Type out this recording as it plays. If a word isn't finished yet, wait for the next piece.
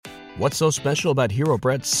What's so special about Hero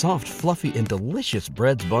Bread's soft, fluffy, and delicious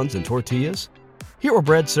breads, buns, and tortillas? Hero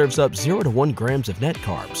Bread serves up 0 to 1 grams of net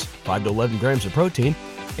carbs, 5 to 11 grams of protein,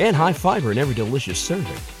 and high fiber in every delicious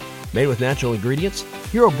serving. Made with natural ingredients,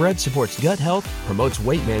 Hero Bread supports gut health, promotes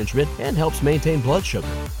weight management, and helps maintain blood sugar.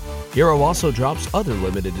 Hero also drops other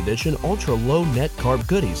limited edition ultra-low net carb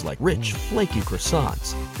goodies like rich, flaky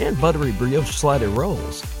croissants and buttery brioche slider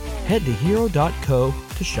rolls. Head to hero.co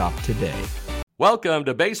to shop today. Welcome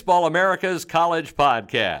to Baseball America's College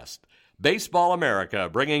Podcast. Baseball America,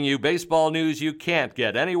 bringing you baseball news you can't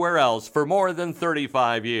get anywhere else for more than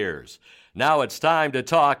 35 years. Now it's time to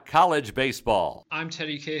talk college baseball. I'm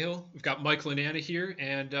Teddy Cahill. We've got Mike Lanana here,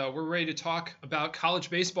 and we're ready to talk about college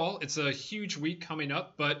baseball. It's a huge week coming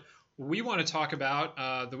up, but we want to talk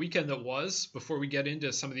about the weekend that was before we get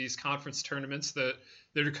into some of these conference tournaments that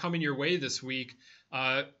are coming your way this week.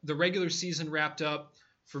 The regular season wrapped up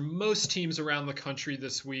for most teams around the country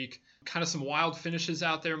this week. Kind of some wild finishes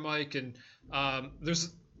out there, Mike, and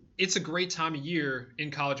it's a great time of year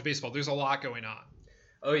in college baseball. There's a lot going on.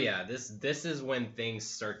 Oh yeah, this is when things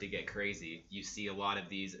start to get crazy. You see a lot of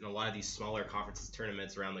these smaller conference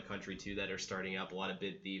tournaments around the country too that are starting up. A lot of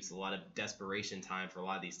bid thieves, a lot of desperation time for a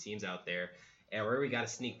lot of these teams out there. And we got a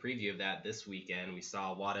sneak preview of that this weekend. We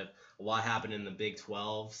saw a lot happen in the Big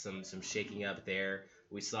 12, some shaking up there.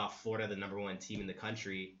 We saw Florida, the number one team in the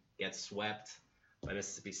country, get swept by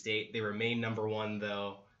Mississippi State. They remain number one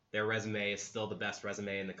though. Their resume is still the best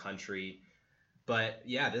resume in the country. But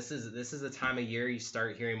yeah, this is a time of year you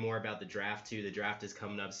start hearing more about the draft too. The draft is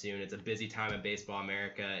coming up soon. It's a busy time in Baseball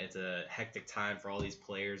America. It's a hectic time for all these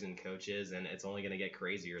players and coaches, and it's only going to get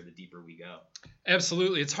crazier the deeper we go.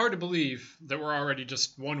 Absolutely. It's hard to believe that we're already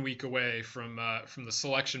just 1 week away from the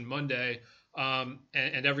Selection Monday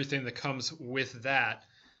and everything that comes with that.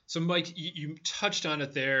 So, Mike, you touched on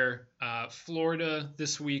it there. Florida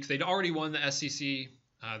this week, they'd already won the SEC.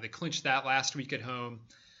 They clinched that last week at home.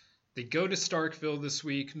 They go to Starkville this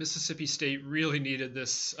week. Mississippi State really needed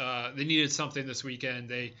this. They needed something this weekend.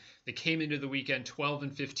 They came into the weekend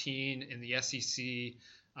 12-15 in the SEC.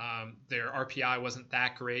 Their RPI wasn't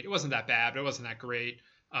that great. It wasn't that bad, but it wasn't that great.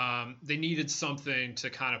 They needed something to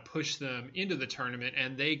kind of push them into the tournament,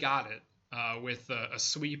 and they got it with a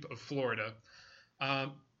sweep of Florida.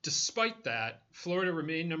 Despite that, Florida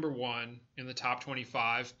remained number one in the top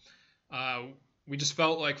 25. We just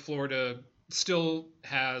felt like Florida still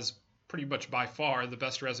has pretty much by far the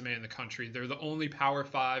best resume in the country. They're the only Power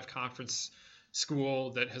 5 conference school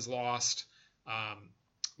that has lost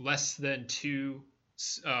less than two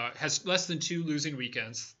losing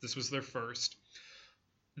weekends. This was their first.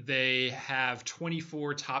 They have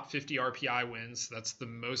 24 top 50 RPI wins. That's the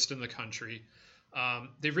most in the country.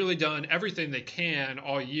 They've really done everything they can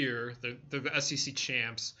all year. They're the SEC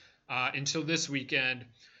champs until this weekend,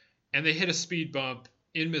 and they hit a speed bump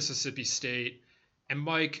in Mississippi State. And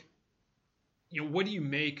Mike, what do you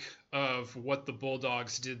make of what the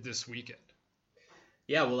Bulldogs did this weekend?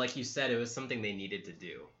 Yeah, well, like you said, it was something they needed to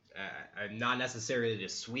do. Not necessarily to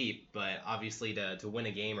sweep, but obviously to win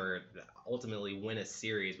a game or ultimately win a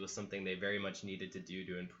series was something they very much needed to do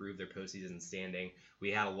to improve their postseason standing.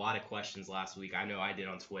 We had a lot of questions last week. I know I did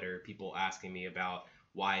on Twitter, people asking me about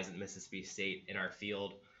why isn't Mississippi State in our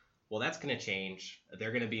field. Well, that's going to change.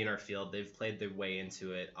 They're going to be in our field. They've played their way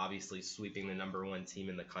into it, obviously sweeping the number one team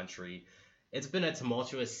in the country. It's been a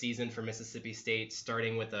tumultuous season for Mississippi State,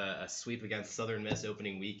 starting with a sweep against Southern Miss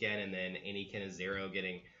opening weekend and then Annie Canizero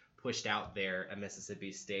getting pushed out there at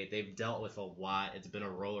Mississippi State. They've dealt with a lot. It's been a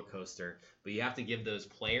roller coaster. But you have to give those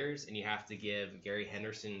players and you have to give Gary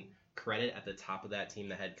Henderson credit at the top of that team,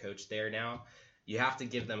 the head coach there now. You have to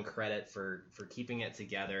give them credit for keeping it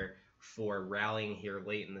together, for rallying here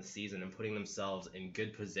late in the season and putting themselves in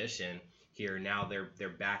good position here. Now they're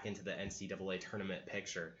back into the NCAA tournament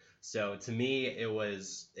picture. So to me, it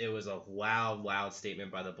was a loud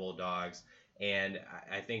statement by the Bulldogs. And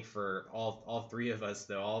I think for all three of us,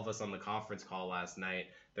 though, all of us on the conference call last night,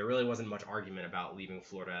 there really wasn't much argument about leaving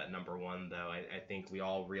Florida at number one, though. I think we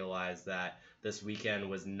all realized that this weekend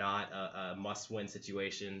was not a must-win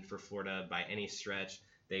situation for Florida by any stretch.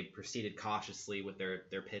 They proceeded cautiously with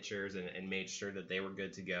their pitchers and made sure that they were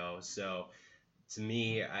good to go. So to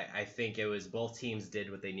me, I think it was both teams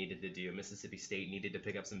did what they needed to do. Mississippi State needed to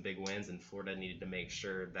pick up some big wins, and Florida needed to make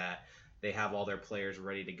sure that they have all their players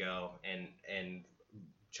ready to go and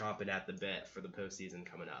chomping at the bit for the postseason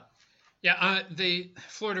coming up. Yeah,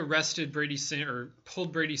 Florida rested Brady Singer, or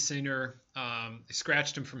pulled Brady Singer. They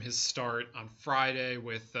scratched him from his start on Friday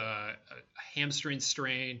with a hamstring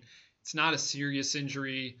strain. It's not a serious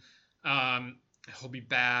injury. He'll be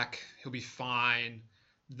back. He'll be fine.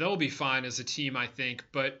 they'll be fine as a team, I think.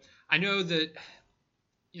 But I know that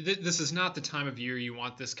this is not the time of year you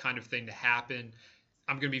want this kind of thing to happen.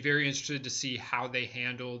 I'm going to be very interested to see how they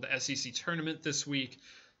handle the SEC tournament this week,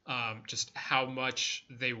 just how much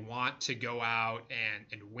they want to go out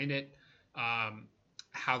and win it,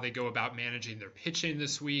 how they go about managing their pitching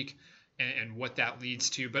this week, and what that leads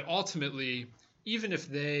to. But ultimately, even if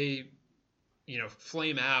they,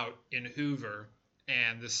 flame out in Hoover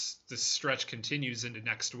and this stretch continues into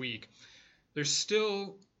next week, they're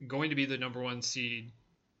still going to be the number one seed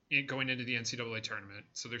going into the NCAA tournament.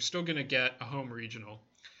 So they're still going to get a home regional,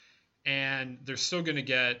 and they're still going to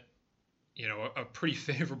get, a pretty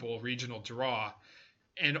favorable regional draw.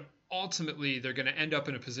 And ultimately, they're going to end up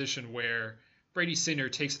in a position where Brady Singer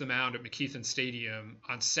takes them out at McKeithen Stadium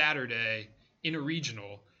on Saturday in a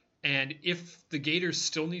regional. And if the Gators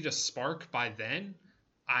still need a spark by then,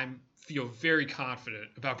 I feel very confident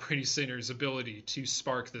about Brady Singer's ability to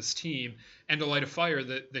spark this team and to light a fire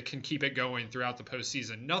that can keep it going throughout the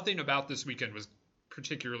postseason. Nothing about this weekend was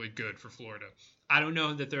particularly good for Florida. I don't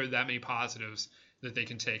know that there are that many positives that they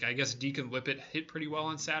can take. I guess Deacon Lippett hit pretty well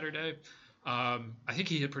on Saturday. I think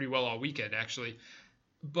he hit pretty well all weekend, actually.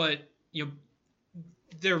 But,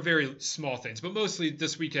 they're very small things. But mostly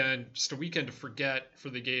this weekend, just a weekend to forget for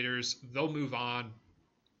the Gators. They'll move on.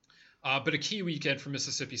 But a key weekend for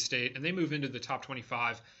Mississippi State, and they move into the top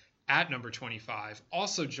 25 at number 25.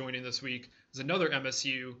 Also joining this week is another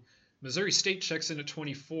MSU. Missouri State checks in at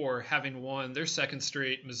 24, having won their second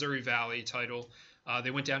straight Missouri Valley title.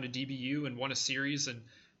 They went down to DBU and won a series, and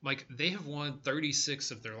Mike, they have won 36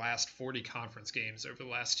 of their last 40 conference games over the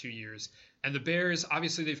last 2 years. And the Bears,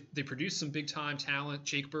 obviously, they produced some big-time talent.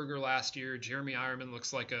 Jake Berger last year. Jeremy Ironman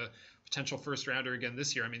looks like a potential first-rounder again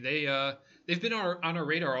this year. I mean, they've been on our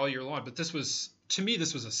radar all year long, but this was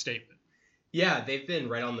a statement. Yeah, they've been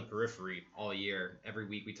right on the periphery all year. Every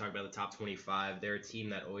week we talk about the top 25. They're a team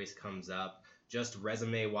that always comes up. Just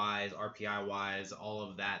resume-wise, RPI-wise, all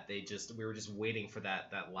of that, we were just waiting for that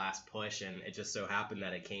last push, and it just so happened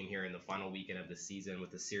that it came here in the final weekend of the season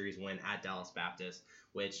with the series win at Dallas Baptist,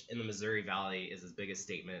 which in the Missouri Valley is as big a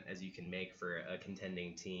statement as you can make for a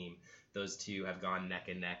contending team. Those two have gone neck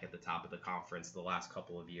and neck at the top of the conference the last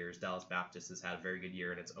couple of years. Dallas Baptist has had a very good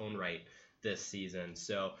year in its own right this season.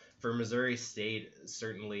 So for Missouri State,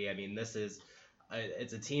 certainly, I mean,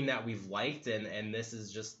 it's a team that we've liked, and this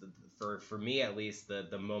is just, for me at least,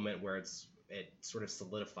 the moment where it sort of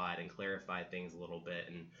solidified and clarified things a little bit,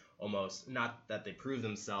 and almost, not that they proved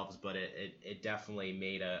themselves, but it definitely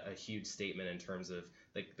made a huge statement in terms of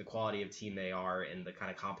the quality of team they are and the kind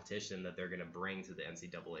of competition that they're going to bring to the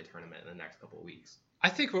NCAA tournament in the next couple of weeks. I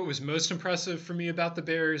think what was most impressive for me about the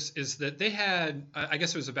Bears is that they had, I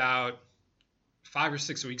guess it was about 5 or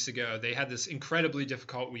 6 weeks ago, they had this incredibly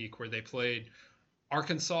difficult week where they played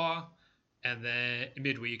Arkansas and then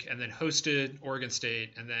midweek, and then hosted Oregon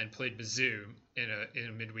State, and then played Mizzou in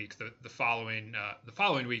a midweek the following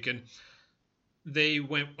week, and they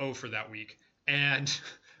went 0 for that week, and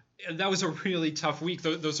that was a really tough week.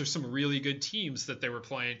 Those are some really good teams that they were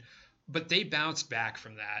playing, but they bounced back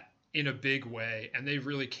from that in a big way, and they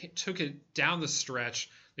really took it down the stretch.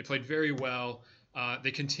 They played very well.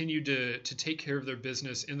 They continued to take care of their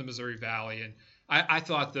business in the Missouri Valley, and I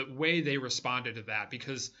thought the way they responded to that,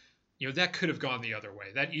 because that could have gone the other way.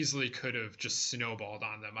 That easily could have just snowballed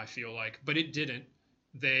on them, I feel like, but it didn't.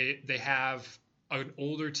 They have an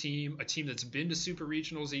older team, a team that's been to super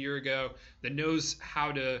regionals a year ago, that knows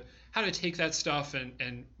how to take that stuff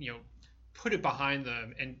and put it behind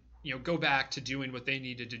them and go back to doing what they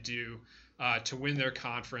needed to do to win their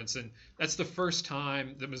conference. And that's the first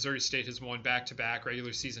time that Missouri State has won back-to-back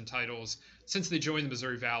regular season titles since they joined the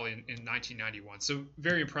Missouri Valley in 1991. So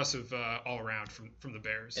very impressive all around from the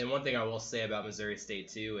Bears. And one thing I will say about Missouri State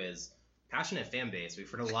too is passionate fan base. We've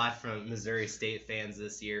heard a lot from Missouri State fans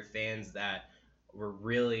this year, fans that were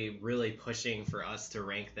really, really pushing for us to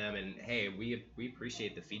rank them. And hey, we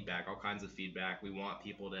appreciate the feedback, all kinds of feedback. We want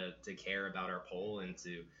people to care about our poll and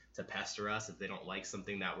to pester us if they don't like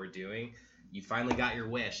something that we're doing. You finally got your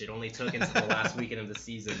wish. It only took until the last weekend of the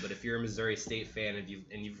season, but if you're a Missouri State fan and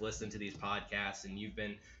you've listened to these podcasts and you've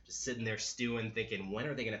been just sitting there stewing, thinking, when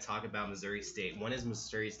are they going to talk about Missouri State? When is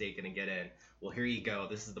Missouri State going to get in? Well, here you go.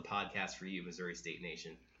 This is the podcast for you, Missouri State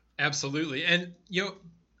Nation. Absolutely. And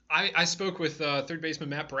I spoke with third baseman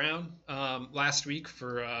Matt Brown last week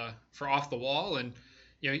for Off the Wall, and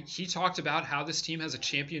he talked about how this team has a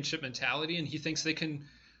championship mentality, and he thinks they can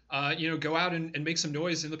go out and make some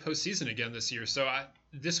noise in the postseason again this year. So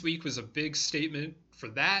this week was a big statement for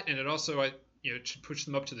that, and it also should push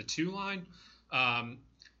them up to the 2 line.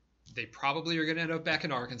 They probably are going to end up back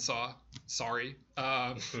in Arkansas. Sorry.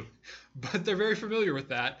 But they're very familiar with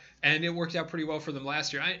that, and it worked out pretty well for them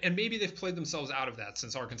last year. And maybe they've played themselves out of that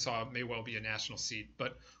since Arkansas may well be a national seed.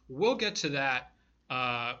 But we'll get to that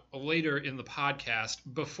later in the podcast.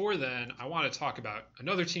 Before then, I want to talk about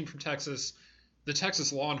another team from Texas, the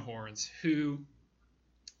Texas Longhorns, who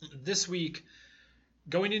this week,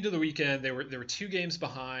 going into the weekend, they were 2 games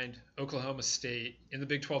behind Oklahoma State in the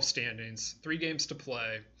Big 12 standings, 3 games to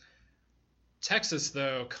play. Texas,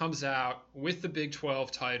 though, comes out with the Big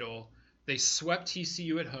 12 title. They swept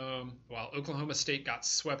TCU at home, while Oklahoma State got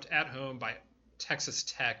swept at home by Texas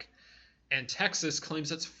Tech. And Texas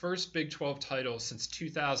claims its first Big 12 title since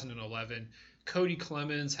 2011. Cody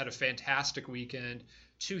Clemens had a fantastic weekend,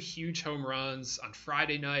 2 huge home runs on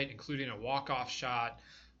Friday night, including a walk-off shot.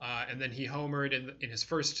 And then he homered in his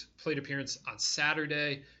first plate appearance on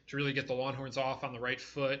Saturday to really get the Longhorns off on the right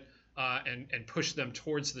foot and push them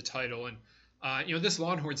towards the title. And this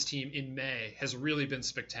Longhorns team in May has really been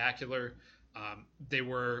spectacular. They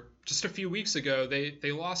were just a few weeks ago,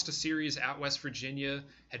 they lost a series at West Virginia,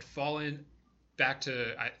 had fallen back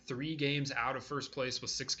to 3 games out of first place with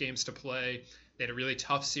 6 games to play. They had a really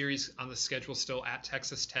tough series on the schedule still at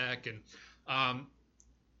Texas Tech. And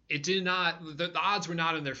it did not, the odds were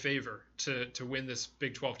not in their favor to win this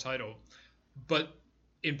Big 12 title. But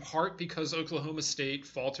in part because Oklahoma State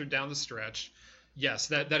faltered down the stretch. Yes,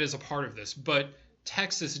 that is a part of this, but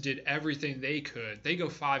Texas did everything they could. They go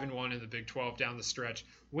 5-1 in the Big 12 down the stretch,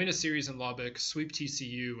 win a series in Lubbock, sweep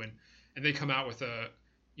TCU, and they come out with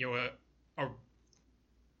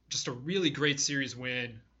just a really great series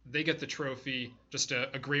win. They get the trophy. Just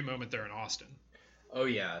a great moment there in Austin. Oh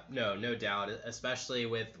yeah, no doubt. Especially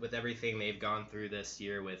with everything they've gone through this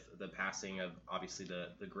year, with the passing of obviously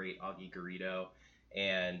the great Augie Garrido,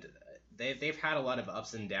 and they've had a lot of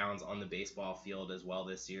ups and downs on the baseball field as well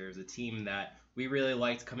this year. As a team that we really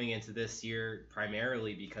liked coming into this year,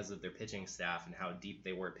 primarily because of their pitching staff and how deep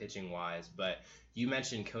they were pitching wise. But you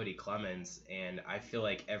mentioned Cody Clemens, and I feel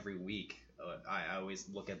like every week I always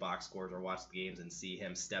look at box scores or watch the games and see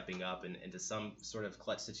him stepping up into some sort of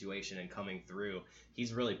clutch situation and coming through.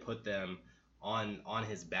 He's really put them on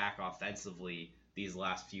his back offensively these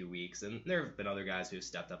last few weeks, and there have been other guys who have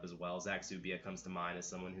stepped up as well. Zach Zubia comes to mind as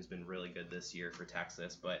someone who's been really good this year for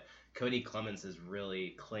Texas, but Cody Clemens has really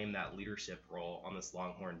claimed that leadership role on this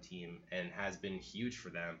Longhorn team and has been huge for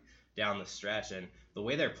them down the stretch. And the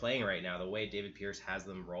way they're playing right now, the way David Pierce has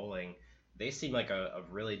them rolling, they seem like a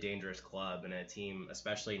really dangerous club and a team,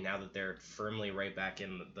 especially now that they're firmly right back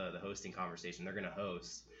in the hosting conversation. They're going to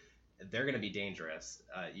host. They're going to be dangerous.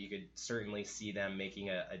 You could certainly see them making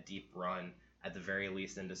a deep run at the very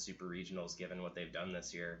least into super regionals, given what they've done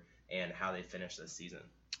this year and how they finished this season.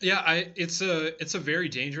 Yeah, it's a very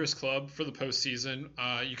dangerous club for the postseason.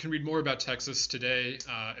 You can read more about Texas today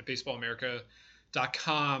at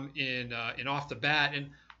baseballamerica.com in Off the Bat.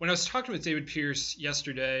 And when I was talking with David Pierce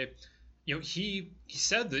yesterday, he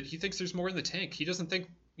said that he thinks there's more in the tank. He doesn't think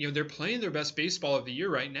they're playing their best baseball of the year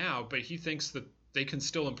right now, but he thinks that they can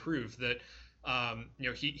still improve. That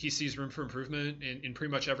he sees room for improvement in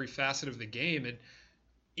pretty much every facet of the game. And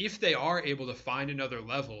if they are able to find another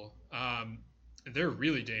level, they're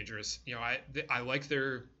really dangerous. I like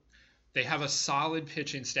they have a solid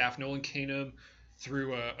pitching staff. Nolan Canham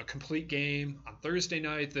threw a complete game on Thursday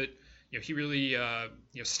night that, he really,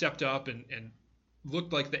 stepped up and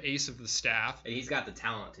looked like the ace of the staff. And he's got the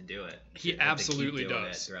talent to do it. He absolutely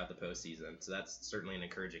does it throughout the postseason. So that's certainly an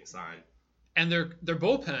encouraging sign. And their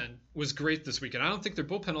bullpen was great this weekend. I don't think their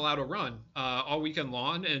bullpen allowed a run all weekend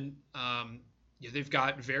long, and they've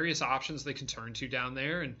got various options they can turn to down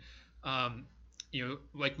there. And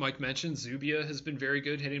like Mike mentioned, Zubia has been very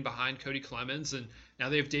good hitting behind Cody Clemens, and now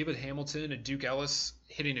they have David Hamilton and Duke Ellis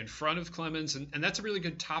hitting in front of Clemens, and that's a really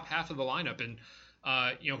good top half of the lineup. And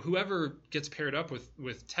whoever gets paired up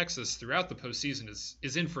with Texas throughout the postseason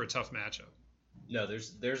is in for a tough matchup. No,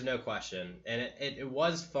 there's no question. And it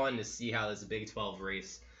was fun to see how this Big 12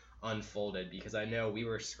 race unfolded, because I know we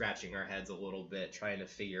were scratching our heads a little bit trying to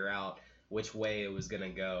figure out which way it was going to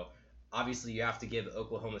go. Obviously, you have to give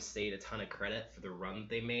Oklahoma State a ton of credit for the run that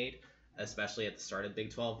they made, especially at the start of Big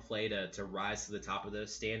 12 play, to rise to the top of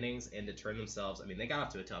those standings and to turn themselves. I mean, they got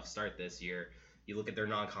off to a tough start this year. You look at their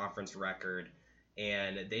non-conference record,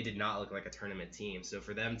 and they did not look like a tournament team. So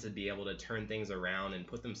for them to be able to turn things around and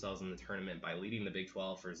put themselves in the tournament by leading the Big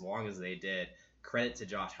 12 for as long as they did, credit to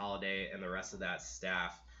Josh Holliday and the rest of that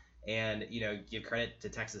staff. And, give credit to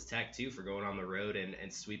Texas Tech, too, for going on the road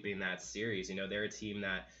and sweeping that series. They're a team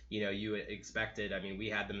that, you expected. I mean, we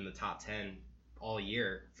had them in the top 10 all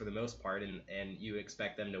year for the most part, and you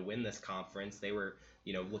expect them to win this conference. They were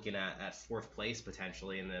looking at fourth place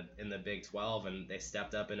potentially in the Big 12, and they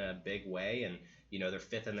stepped up in a big way, and they're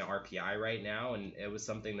fifth in the RPI right now, and it was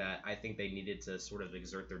something that I think they needed to sort of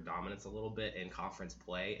exert their dominance a little bit in conference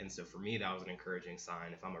play, and so for me that was an encouraging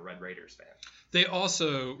sign if I'm a Red Raiders fan. They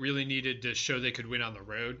also really needed to show they could win on the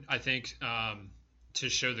road, I think, to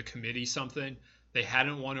show the committee something. They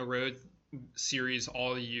hadn't won a road series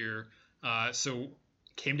all year, so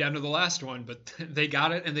came down to the last one, but they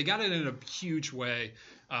got it, and they got it in a huge way.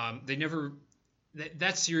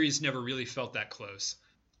 That series never really felt that close.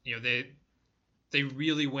 They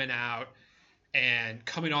really went out, and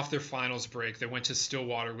coming off their finals break, they went to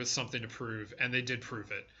Stillwater with something to prove, and they did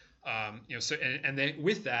prove it. They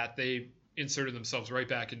with that they inserted themselves right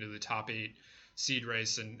back into the top 8 seed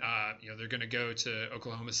race, and they're going to go to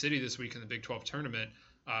Oklahoma City this week in the Big 12 tournament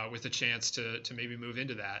with a chance to maybe move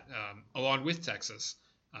into that along with Texas.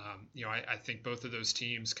 I think both of those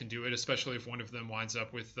teams can do it, especially if one of them winds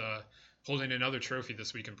up with holding another trophy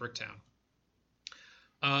this week in Bricktown.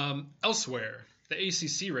 Elsewhere, the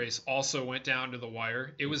ACC race also went down to the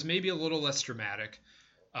wire. It was maybe a little less dramatic,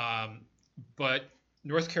 but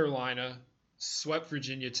North Carolina swept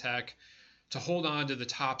Virginia Tech to hold on to the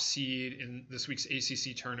top seed in this week's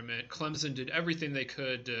ACC tournament. Clemson did everything they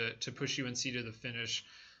could to push UNC to the finish,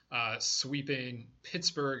 sweeping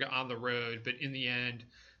Pittsburgh on the road, but in the end,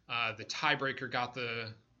 the tiebreaker got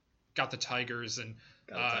the Tigers, and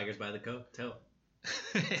got the Tigers by the toe.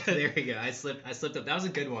 There we go. I slipped up. That was a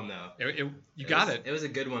good one though. You got it. It was a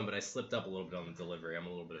good one, but I slipped up a little bit on the delivery. I'm a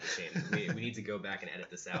little bit ashamed. We need to go back and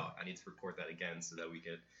edit this out. I need to report that again so that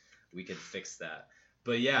we could fix that.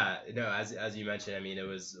 But yeah, no, as you mentioned, I mean, it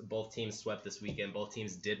was both teams swept this weekend. Both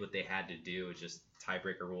teams did what they had to do. It's just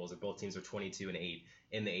tiebreaker rules. Both teams are 22-8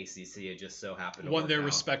 in the ACC. It just so happened to won their out.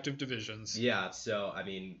 Respective divisions. Yeah, so I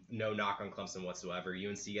mean, no knock on Clemson whatsoever.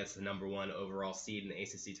 UNC gets the number 1 overall seed in the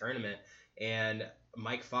ACC tournament, and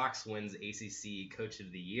Mike Fox wins ACC Coach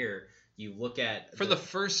of the Year. You look at the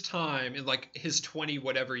first time in like his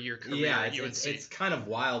 20-whatever year career at UNC. It's kind of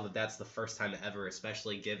wild that that's the first time ever,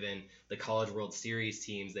 especially given the College World Series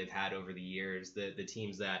teams they've had over the years, the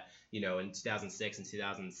teams that, in 2006 and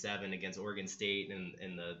 2007 against Oregon State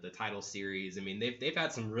and the title series. I mean, they've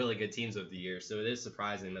had some really good teams over the years, so it is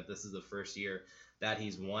surprising that this is the first year that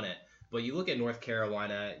he's won it. But you look at North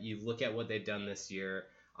Carolina, you look at what they've done this year.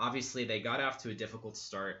 Obviously, they got off to a difficult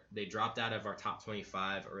start. They dropped out of our top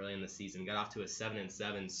 25 early in the season, got off to a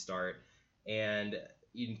 7-7 start, and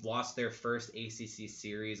lost their first ACC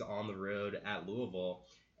series on the road at Louisville.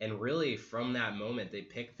 And really, from that moment, they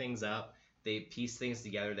picked things up. They pieced things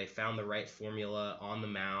together. They found the right formula on the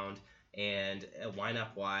mound and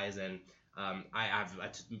lineup-wise. And I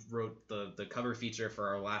wrote the cover feature for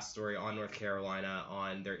our last story on North Carolina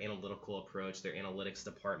on their analytical approach, their analytics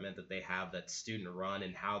department that they have that's student run,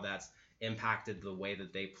 and how that's impacted the way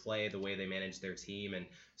that they play, the way they manage their team. And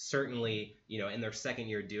certainly, in their second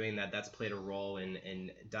year doing that, that's played a role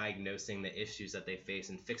in diagnosing the issues that they face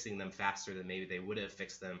and fixing them faster than maybe they would have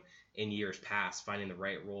fixed them in years past, finding the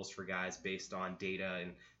right roles for guys based on data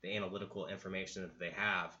and the analytical information that they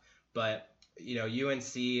have. But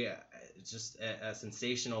UNC, just a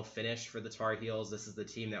sensational finish for the Tar Heels. This is the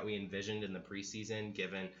team that we envisioned in the preseason,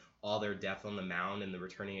 given all their depth on the mound and the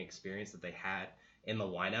returning experience that they had in the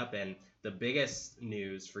lineup. And the biggest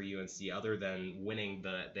news for UNC, other than winning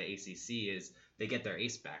the ACC, is they get their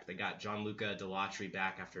ace back. They got Gianluca Delatry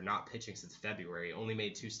back after not pitching since February. Only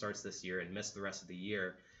made 2 starts this year and missed the rest of the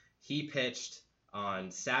year. He pitched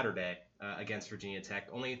on Saturday against Virginia Tech,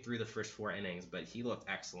 only threw the first 4 innings, but he looked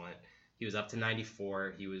excellent. He was up to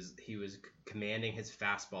 94. He was commanding his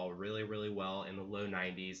fastball really, really well in the low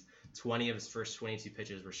 90s. 20 of his first 22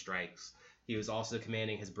 pitches were strikes. He was also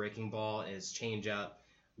commanding his breaking ball and his changeup.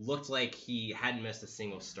 Looked like he hadn't missed a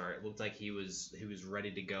single start. Looked like he was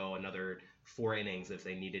ready to go another 4 innings if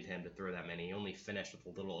they needed him to throw that many. He only finished with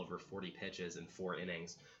a little over 40 pitches in 4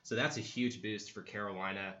 innings. So that's a huge boost for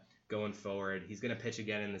Carolina going forward. He's going to pitch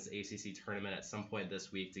again in this ACC tournament at some point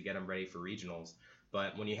this week to get him ready for regionals.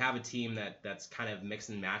 But when you have a team that's kind of mixed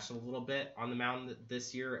and matched a little bit on the mound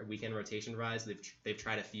this year, weekend rotation rise, they've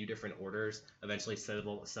tried a few different orders. Eventually settled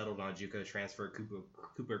on a JUCO transfer,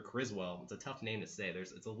 Cooper Criswell. It's a tough name to say.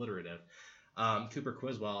 It's alliterative. Cooper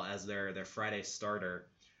Criswell as their Friday starter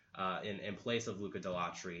in place of Luca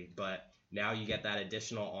Delatry. But now you get that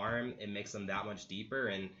additional arm. It makes them that much deeper,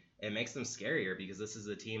 and it makes them scarier because this is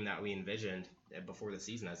a team that we envisioned before the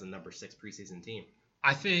season as a number 6 preseason team.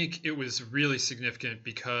 I think it was really significant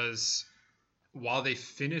because while they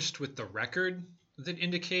finished with the record that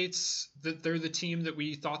indicates that they're the team that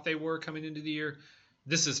we thought they were coming into the year,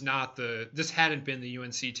 this hadn't been the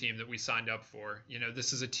UNC team that we signed up for.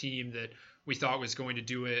 This is a team that we thought was going to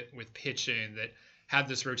do it with pitching, that had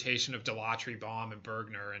this rotation of Daughtry, Baum, and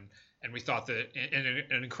Bergner, and we thought that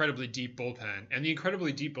an incredibly deep bullpen, and the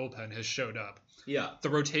incredibly deep bullpen has showed up. Yeah. The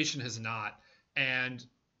rotation has not. And,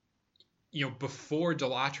 before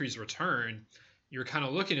Daughtry's return, you're kind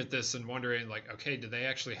of looking at this and wondering, like, okay, do they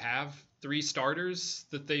actually have 3 starters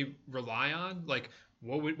that they rely on? Like,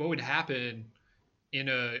 what would happen in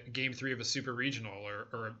a game 3 of a super regional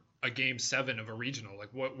or a game 7 of a regional? Like,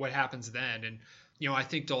 what happens then? And, I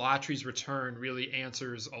think Daughtry's return really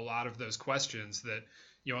answers a lot of those questions that,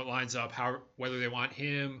 it lines up whether they want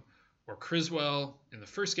him or Criswell in the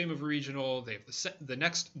first game of a regional. They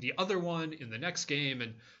have the other one in the next game,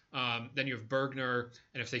 and then you have Bergner,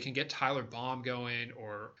 and if they can get Tyler Baum going,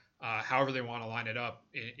 or however they want to line it up,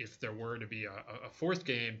 if there were to be a fourth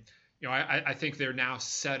game, I think they're now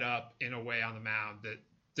set up in a way on the mound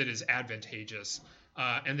that is advantageous,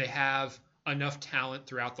 and they have enough talent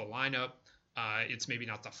throughout the lineup. It's maybe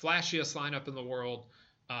not the flashiest lineup in the world,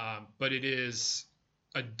 but it is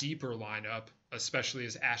a deeper lineup, especially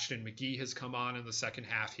as Ashton McGee has come on in the second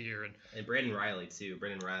half here, and Brandon Riley too.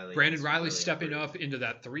 Brandon Riley really stepping up into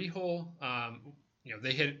that 3-hole.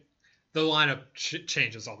 They hit the lineup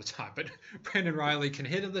changes all the time, but Brandon Riley can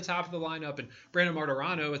hit in the top of the lineup, and Brandon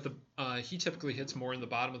Martirano he typically hits more in the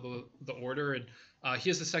bottom of the order, and he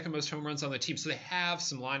has the second most home runs on the team. So they have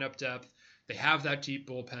some lineup depth. They have that deep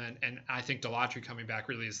bullpen, and I think Daughtry coming back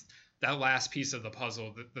really is that last piece of the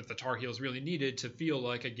puzzle that the Tar Heels really needed to feel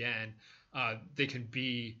like, again, they can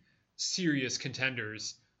be serious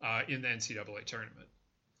contenders in the NCAA tournament.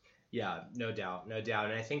 Yeah, no doubt.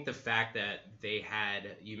 And I think the fact that they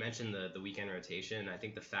had, you mentioned the weekend rotation, I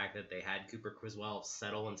think the fact that they had Cooper Criswell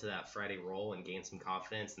settle into that Friday role and gain some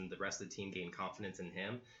confidence, and the rest of the team gain confidence in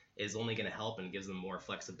him, is only going to help and gives them more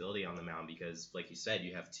flexibility on the mound, because, like you said,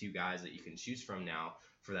 you have 2 guys that you can choose from now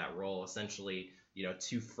for that role. Essentially,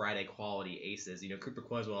 2 Friday quality aces. Cooper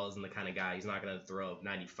Criswell isn't the kind of guy, he's not going to throw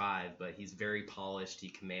 95, but he's very polished. He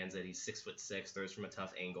commands it. He's 6'6", throws from a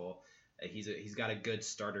tough angle. He's got a good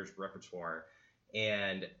starter's repertoire.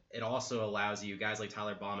 And it also allows you, guys like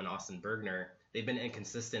Tyler Baum and Austin Bergner, they've been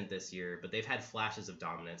inconsistent this year, but they've had flashes of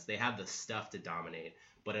dominance. They have the stuff to dominate,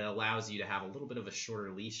 but it allows you to have a little bit of a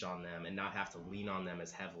shorter leash on them and not have to lean on them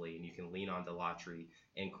as heavily. And you can lean on Daughtry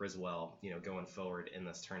and Criswell, going forward in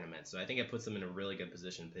this tournament. So I think it puts them in a really good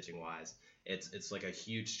position pitching wise. It's like a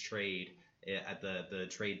huge trade at the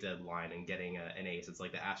trade deadline and getting an ace. It's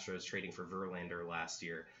like the Astros trading for Verlander last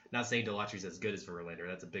year. Not saying Daughtry's as good as Verlander.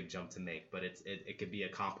 That's a big jump to make, but it could be a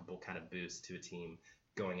comparable kind of boost to a team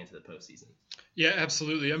going into the postseason. Yeah,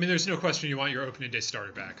 absolutely. I mean, there's no question you want your opening day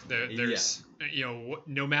starter back. There's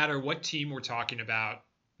no matter what team we're talking about,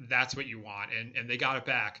 that's what you want, and they got it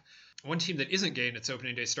back. One team that isn't getting its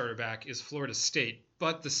opening day starter back is Florida State,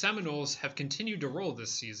 but the Seminoles have continued to roll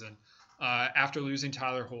this season after losing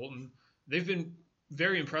Tyler Holton. They've been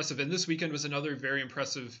very impressive, and this weekend was another very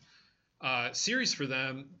impressive series for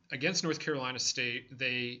them against North Carolina State.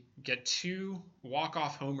 They get 2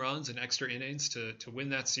 walk-off home runs and extra innings to win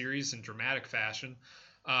that series in dramatic fashion,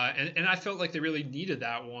 and I felt like they really needed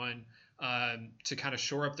that one to kind of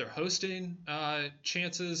shore up their hosting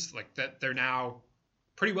chances, like that they're now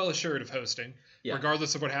pretty well assured of hosting,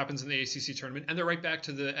 regardless of what happens in the ACC tournament, and they're right back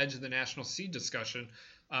to the edge of the national seed discussion.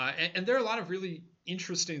 And there are a lot of really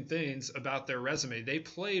interesting things about their resume. They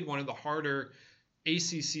played one of the harder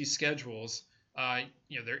ACC schedules.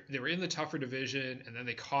 They were in the tougher division, and then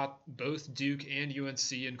they caught both Duke and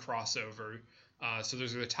UNC in crossover. So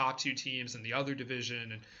those are the top 2 teams in the other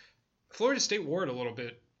division. And Florida State wore it a little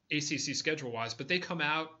bit ACC schedule-wise, but they come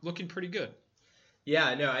out looking pretty good.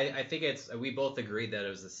 Yeah, no, I think we both agreed that it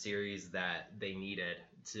was a series that they needed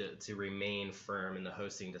to remain firm in the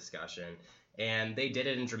hosting discussion. And they did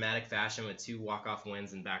it in dramatic fashion with 2 walk-off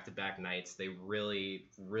wins in back-to-back nights. They really,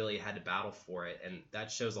 really had to battle for it. And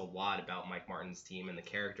that shows a lot about Mike Martin's team and the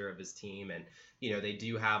character of his team. And, they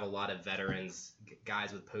do have a lot of veterans,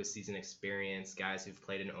 guys with postseason experience, guys who've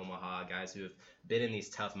played in Omaha, guys who have been in these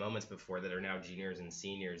tough moments before that are now juniors and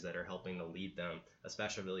seniors that are helping to lead them,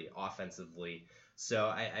 especially offensively. So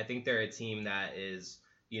I think they're a team that is,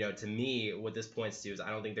 to me, what this points to is I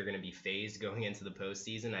don't think they're going to be phased going into the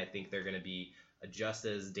postseason. I think they're going to be just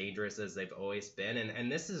as dangerous as they've always been.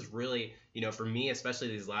 And this is really, for me, especially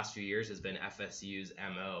these last few years, has been FSU's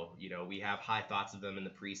MO. We have high thoughts of them in the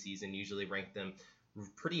preseason, usually rank them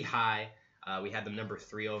pretty high. We had them number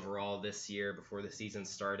 3 overall this year before the season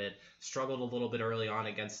started. Struggled a little bit early on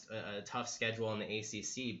against a tough schedule in the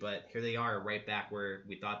ACC, but here they are right back where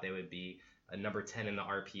we thought they would be, number 10 in the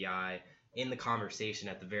RPI. in the conversation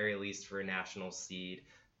at the very least for a national seed.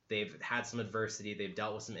 They've had some adversity. They've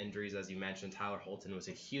dealt with some injuries, as you mentioned. Tyler Holton was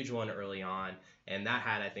a huge one early on, and that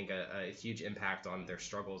had, I think, a huge impact on their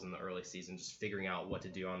struggles in the early season, just figuring out what to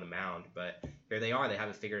do on the mound. But here they are. They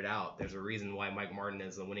haven't figured it out. There's a reason why Mike Martin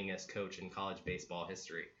is the winningest coach in college baseball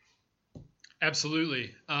history.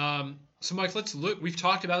 Absolutely. So, Mike, let's look. We've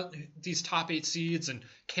talked about these top 8 seeds and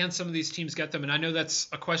can some of these teams get them? And I know that's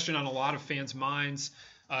a question on a lot of fans' minds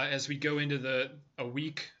as we go into a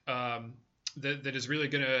week that is really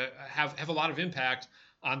going to have a lot of impact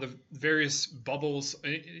on the various bubbles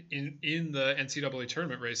in the NCAA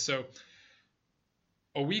tournament race. So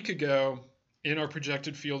a week ago, in our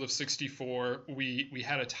projected field of 64, we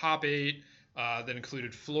had a top 8 that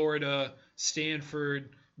included Florida,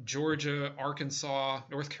 Stanford, Georgia, Arkansas,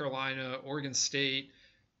 North Carolina, Oregon State,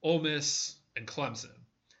 Ole Miss, and Clemson.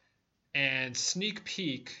 And sneak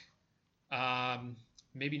peek,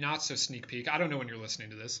 maybe not so sneak peek, I don't know when you're listening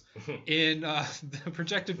to this, in the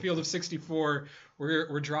projected field of 64,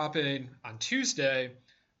 we're dropping on Tuesday.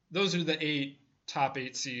 Those are the top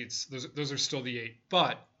 8 seeds. Those are still the 8.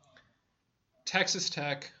 But Texas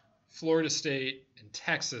Tech, Florida State, and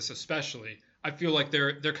Texas especially, I feel like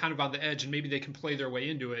they're kind of on the edge, and maybe they can play their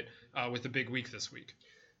way into it with a big week this week.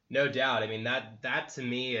 No doubt. I mean, that to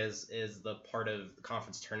me is the part of the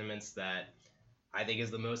conference tournaments that I think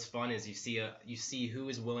is the most fun. Is you see who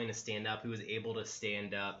is willing to stand up, who is able to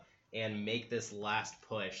stand up and make this last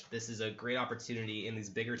push. This is a great opportunity in these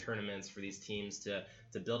bigger tournaments for these teams to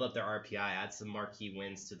build up their RPI, add some marquee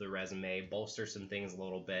wins to the resume, bolster some things a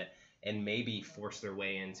little bit, and maybe force their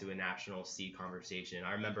way into a national seed conversation.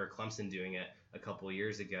 I remember Clemson doing it a couple of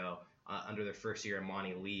years ago under their first year,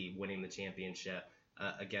 Monty Lee winning the championship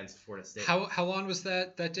against Florida State. How long was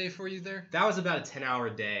that day for you there? That was about a 10-hour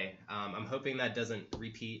day. I'm hoping that doesn't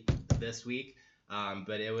repeat this week,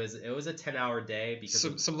 but it was a 10-hour day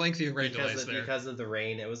because some lengthy rain delays there. Because of the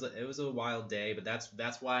rain. It was a wild day, but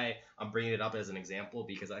that's why I'm bringing it up as an example,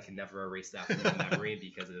 because I can never erase that from my memory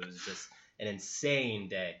because it was just an insane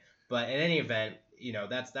day. But in any event,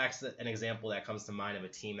 that's an example that comes to mind of a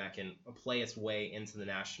team that can play its way into the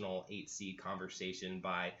national 8 seed conversation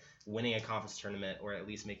by winning a conference tournament or at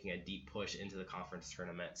least making a deep push into the conference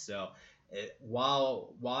tournament. So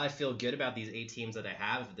while I feel good about these 8 teams that I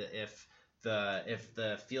have, if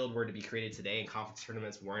the field were to be created today and conference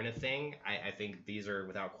tournaments weren't a thing, I think these are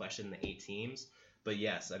without question the 8 teams. But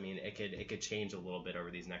yes, I mean, it could change a little bit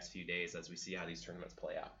over these next few days as we see how these tournaments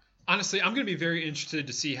play out. Honestly, I'm going to be very interested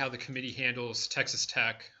to see how the committee handles Texas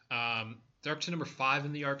Tech. They're up to number 5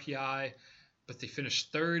 in the RPI, but they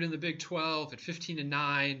finished 3rd in the Big 12 at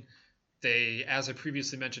 15-9. They, as I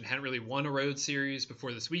previously mentioned, hadn't really won a road series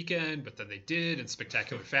before this weekend, but then they did in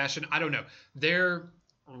spectacular fashion. I don't know. They're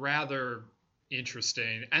rather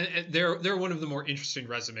interesting, and they're one of the more interesting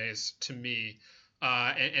resumes to me.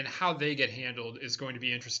 And how they get handled is going to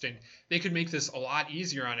be interesting. They could make this a lot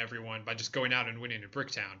easier on everyone by just going out and winning at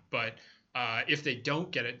Bricktown. But if they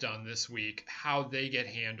don't get it done this week, how they get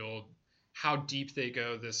handled, how deep they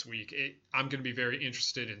go this week, I'm going to be very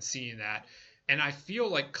interested in seeing that. And I feel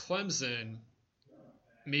like Clemson,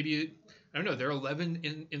 maybe, I don't know, they're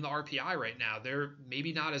 11 in the RPI right now. They're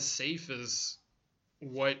maybe not as safe as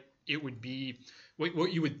what it would be,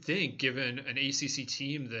 what you would think, given an ACC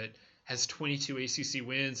team that has 22 ACC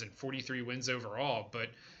wins and 43 wins overall. But,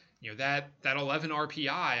 that 11 RPI,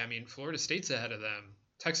 I mean, Florida State's ahead of them.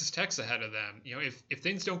 Texas Tech's ahead of them. If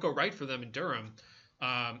things don't go right for them in Durham,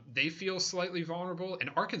 they feel slightly vulnerable. And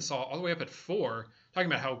Arkansas all the way up at 4,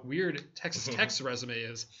 talking about how weird Texas Tech's resume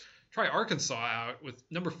is. Try Arkansas out with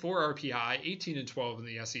number 4 RPI, 18-12 in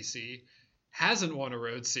the SEC. Hasn't won a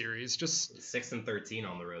road series, just 6-13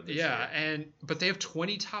 on the road this year. Yeah, but they have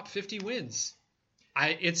 20 top 50 wins.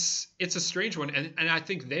 It's a strange one, and I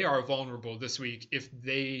think they are vulnerable this week. If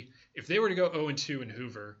they were to go 0-2 in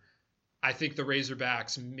Hoover, I think the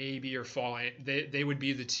Razorbacks maybe are falling. They would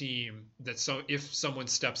be the team that if someone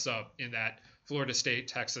steps up in that Florida State,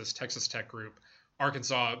 Texas Tech group,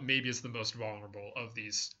 Arkansas maybe is the most vulnerable of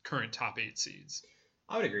these current top 8 seeds.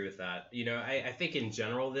 I would agree with that. I think in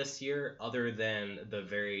general this year, other than the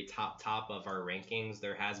very top of our rankings,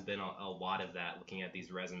 there has been a lot of that. Looking at these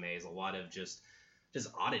resumes, a lot of just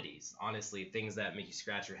oddities, honestly, things that make you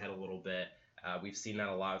scratch your head a little bit. We've seen that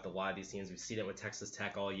a lot with a lot of these teams. We've seen it with Texas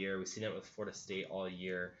Tech all year. We've seen it with Florida State all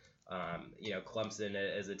year. Clemson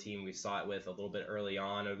as a team, we saw it with a little bit early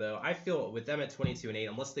on, although I feel with them at 22-8,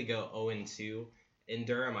 unless they go 0-2 in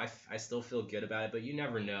Durham, I still feel good about it, but you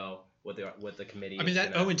never know what the committee I mean,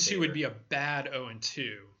 that 0-2 would be a bad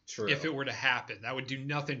 0-2. True. If it were to happen. That would do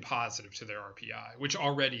nothing positive to their RPI, which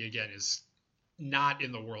already, again, is not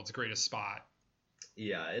in the world's greatest spot.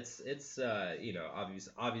 Yeah, it's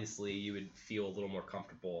obviously you would feel a little more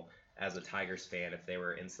comfortable as a Tigers fan if they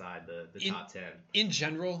were inside the top 10. In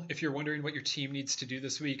general, if you're wondering what your team needs to do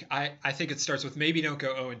this week, I think it starts with maybe don't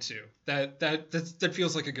go 0-2. That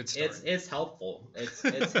feels like a good start. It's helpful.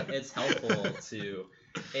 It's helpful to.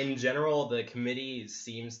 In general, the committee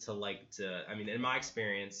seems to like to. I mean, in my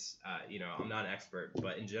experience, I'm not an expert,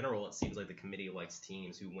 but in general, it seems like the committee likes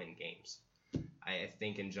teams who win games. I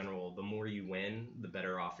think in general, the more you win, the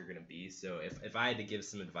better off you're going to be. So if I had to give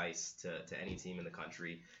some advice to any team in the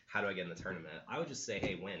country, how do I get in the tournament? I would just say,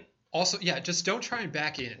 hey, win. Also, yeah, just don't try and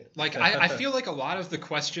back in. Like, I feel like a lot of the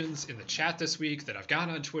questions in the chat this week that I've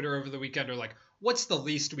gotten on Twitter over the weekend are like, what's the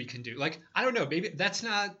least we can do? Like, I don't know, maybe that's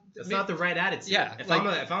not... That's not the right attitude. Yeah. If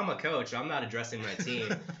I'm a coach, I'm not addressing my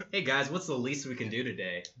team. Hey, guys, what's the least we can do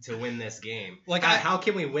today to win this game? Like, how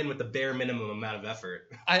can we win with the bare minimum amount of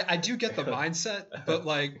effort? I do get the mindset, but,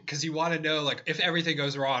 like, because you want to know, like, if everything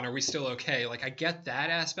goes wrong, are we still okay? Like, I get that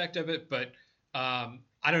aspect of it, but I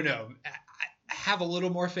don't know. Have a little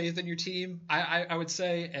more faith in your team, I would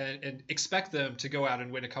say, and expect them to go out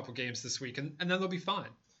and win a couple games this week, and then they'll be fine.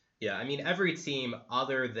 Yeah, I mean, every team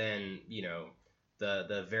other than,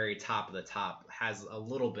 the very top of the top has a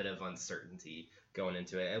little bit of uncertainty going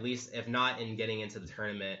into it, at least if not in getting into the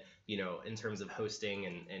tournament, in terms of hosting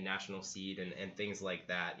and national seed and things like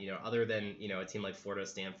that, other than, a team like Florida,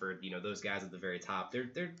 Stanford, those guys at the very top,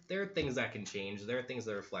 there are things that can change. There are things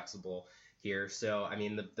that are flexible here. So, I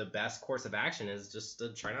mean, the best course of action is just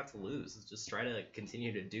to try not to lose. Just try to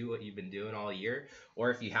continue to do what you've been doing all year. Or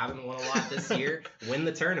if you haven't won a lot this year, win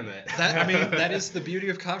the tournament. That is the beauty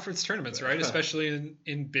of conference tournaments, right? Especially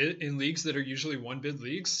in leagues that are usually one bid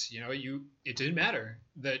leagues. It didn't matter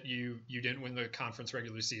that you didn't win the conference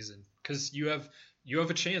regular season because you have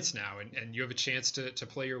a chance now and you have a chance to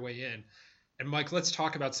play your way in. And Mike, let's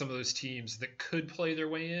talk about some of those teams that could play their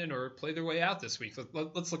way in or play their way out this week.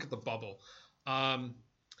 Let's look at the bubble. I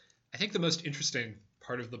think the most interesting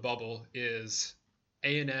part of the bubble is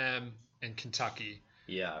A&M and Kentucky.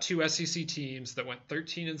 Yeah. Two SEC teams that went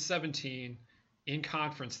 13-17 in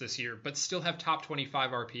conference this year, but still have top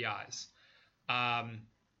 25 RPIs.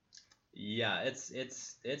 Yeah,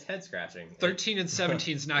 it's head scratching.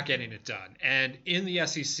 13-17 is not getting it done. And in the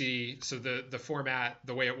SEC, so the format,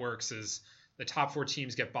 the way it works is the top 4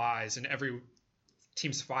 teams get byes, and every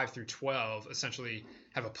teams 5 through 12 essentially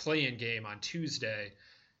have a play-in game on Tuesday.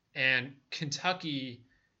 And Kentucky,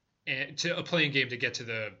 to a play-in game to get to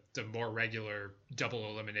the more regular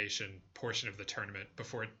double elimination portion of the tournament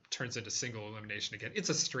before it turns into single elimination again. It's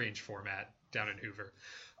a strange format down in Hoover.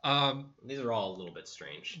 These are all a little bit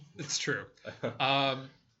strange. It's true.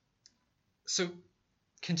 So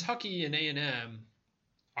Kentucky and A&M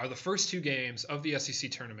are the first 2 games of the SEC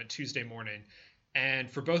tournament Tuesday morning. And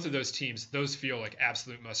for both of those teams, those feel like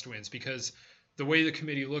absolute must-wins because the way the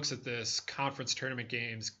committee looks at this, conference tournament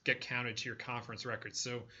games get counted to your conference record.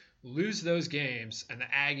 So lose those games, and the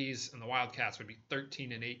Aggies and the Wildcats would be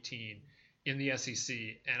 13-18 in the SEC.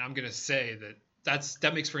 And I'm going to say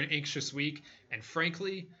that makes for an anxious week. And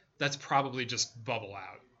frankly, that's probably just bubble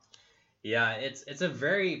out. Yeah, it's a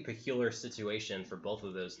very peculiar situation for both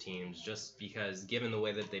of those teams just because given the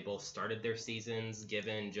way that they both started their seasons,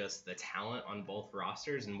 given just the talent on both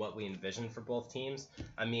rosters and what we envisioned for both teams.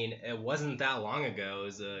 I mean, it wasn't that long ago, it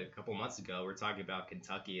was a couple months ago, we're talking about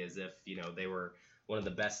Kentucky as if, they were one of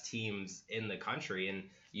the best teams in the country. And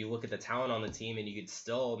you look at the talent on the team and you could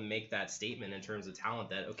still make that statement in terms of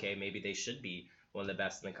talent that, okay, maybe they should be one of the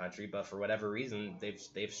best in the country, but for whatever reason,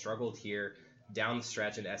 they've struggled here down the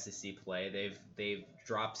stretch in SEC play. They've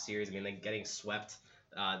dropped series. I mean, getting swept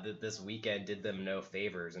this weekend did them no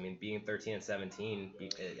favors. I mean, being 13-17.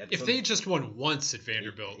 If they just won once at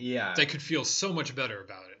Vanderbilt, they could feel so much better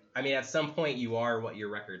about it. I mean, at some point, you are what your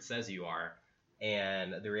record says you are.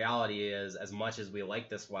 And the reality is, as much as we like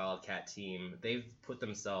this Wildcat team, they've put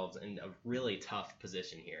themselves in a really tough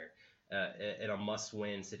position here in a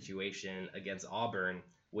must-win situation against Auburn,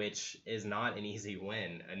 which is not an easy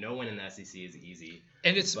win. No win in the SEC is easy.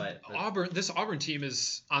 And Auburn. This Auburn team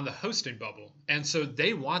is on the hosting bubble, and so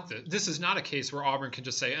they want this is not a case where Auburn can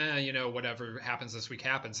just say, whatever happens this week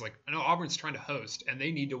happens. Like, no, Auburn's trying to host, and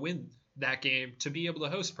they need to win that game to be able to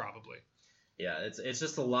host probably. Yeah, it's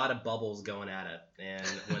just a lot of bubbles going at it,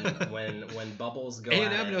 and when bubbles go,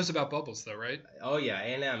 A&M knows about bubbles though, right? Oh yeah,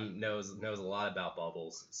 A&M knows a lot about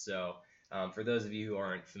bubbles. So for those of you who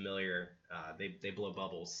aren't familiar, they blow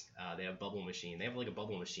bubbles. They have bubble machine. They have like a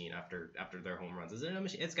bubble machine after their home runs. Is it a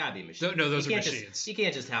machine? It's gotta be a machine. No, those are machines. You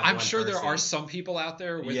can't just have. I'm sure there are some people out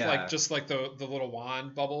there with just the little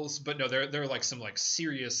wand bubbles, but no, they're like some like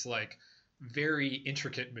serious like very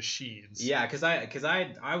intricate machines. Yeah, because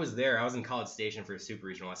I was there. I was in College Station for Super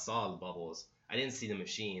Regional. I saw the bubbles. I didn't see the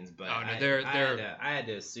machines, but I had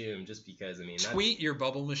to assume just because, I mean, tweet your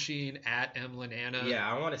bubble machine at Lanana. Yeah,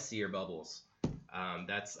 I want to see your bubbles.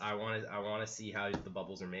 I want to see how the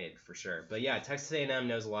bubbles are made for sure. But yeah, Texas A&M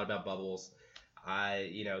knows a lot about bubbles.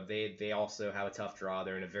 They also have a tough draw.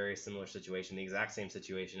 They're in a very similar situation, the exact same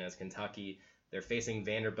situation as Kentucky. They're facing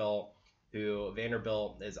Vanderbilt, who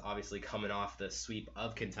Vanderbilt is obviously coming off the sweep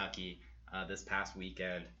of Kentucky this past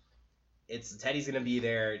weekend. Teddy's going to be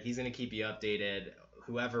there. He's going to keep you updated.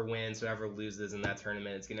 Whoever wins, whoever loses in that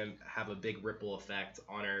tournament, it's going to have a big ripple effect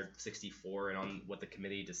on our 64 and on what the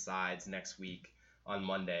committee decides next week on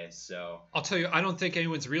Monday. So I'll tell you, I don't think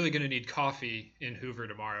anyone's really going to need coffee in Hoover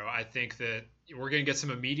tomorrow. I think that we're going to get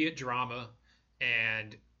some immediate drama,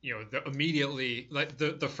 and immediately, like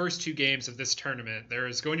the first two games of this tournament, there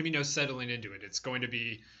is going to be no settling into it. It's going to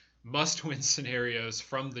be must-win scenarios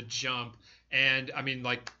from the jump, and I mean,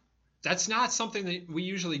 like, that's not something that we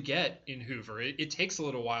usually get in Hoover. It takes a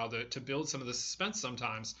little while to build some of the suspense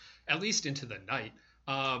sometimes, at least into the night.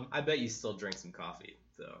 I bet you still drink some coffee,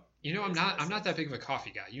 though. I'm not that big of a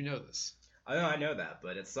coffee guy. You know this. I know that,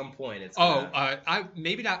 but at some point it's.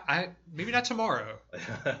 Maybe not tomorrow,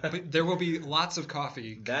 but there will be lots of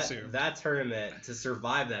coffee consumed. That tournament, to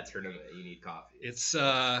survive that tournament, you need coffee. It's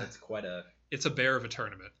quite a. It's a bear of a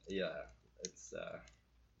tournament. Yeah, it's.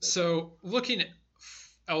 So looking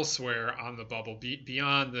elsewhere on the bubble,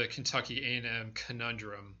 beyond the Kentucky A&M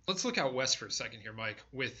conundrum, let's look out west for a second here, Mike,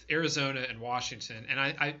 with Arizona and Washington. And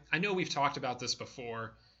I know we've talked about this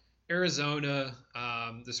before. Arizona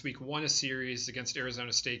this week won a series against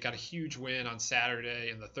Arizona State, got a huge win on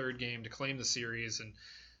Saturday in the third game to claim the series, and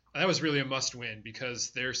that was really a must-win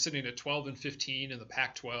because they're sitting at 12-15 in the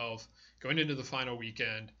Pac-12 going into the final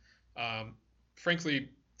weekend. Frankly,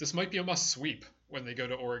 this might be a must-sweep when they go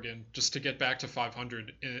to Oregon just to get back to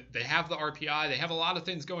 500. They have the RPI. They have a lot of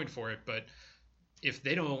things going for it, but if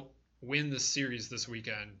they don't win the series this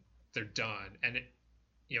weekend, they're done. And,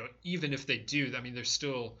 even if they do, I mean, they're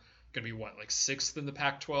still going to be, like sixth in the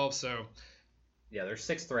Pac-12? So, yeah, they're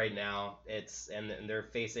sixth right now. And they're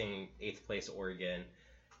facing eighth place Oregon.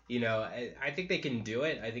 I think they can do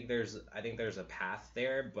it. I think there's a path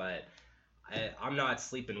there, but I'm not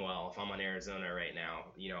sleeping well if I'm on Arizona right now.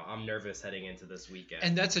 I'm nervous heading into this weekend.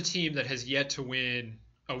 And that's a team that has yet to win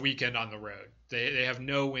a weekend on the road. They have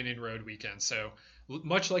no winning road weekend. So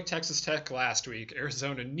much like Texas Tech last week,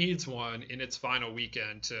 Arizona needs one in its final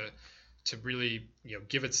weekend to really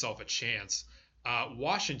give itself a chance.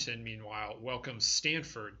 Washington, meanwhile, welcomes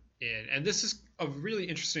Stanford in, and this is a really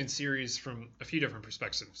interesting series from a few different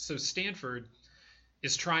perspectives. So Stanford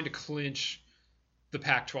is trying to clinch the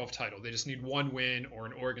Pac-12 title. They just need one win or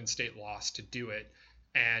an Oregon State loss to do it,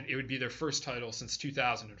 and it would be their first title since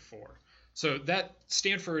 2004. So that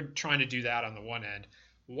Stanford trying to do that on the one end.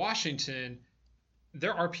 Washington,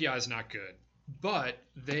 their RPI is not good, but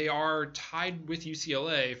they are tied with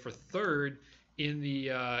UCLA for third in the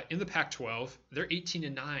Pac-12. They're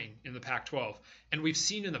 18-9 in the Pac-12, and we've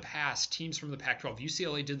seen in the past teams from the Pac-12.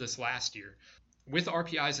 UCLA did this last year with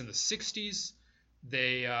RPIs in the 60s.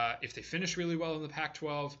 They if they finish really well in the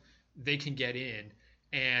Pac-12, they can get in,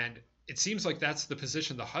 and it seems like that's the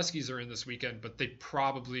position the Huskies are in this weekend. But they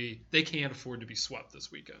can't afford to be swept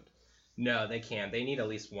this weekend. No, they can't. They need at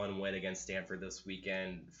least one win against Stanford this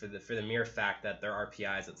weekend for the mere fact that their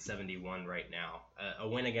RPI is at 71 right now. A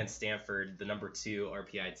win against Stanford, the number 2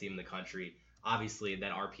 RPI team in the country. Obviously,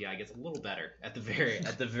 that RPI gets a little better at the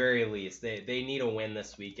very least. They need a win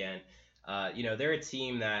this weekend. They're a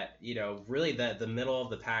team that, really the middle of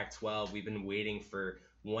the Pac-12, we've been waiting for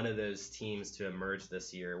one of those teams to emerge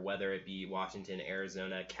this year, whether it be Washington,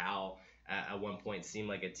 Arizona, Cal. At one point seemed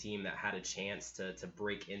like a team that had a chance to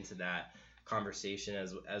break into that conversation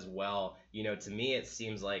as well. To me, it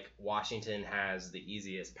seems like Washington has the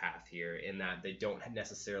easiest path here in that they don't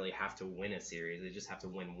necessarily have to win a series. They just have to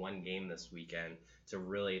win one game this weekend to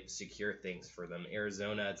really secure things for them.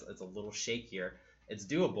 Arizona, it's a little shakier. It's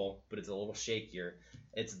doable, but it's a little shakier.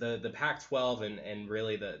 It's the Pac-12 and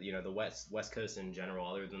really the West Coast in general,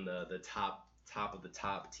 other than the top of the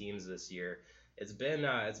top teams this year. It's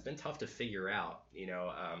been tough to figure out.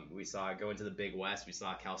 We saw go into the Big West. We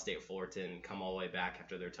saw Cal State Fullerton come all the way back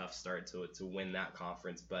after their tough start to win that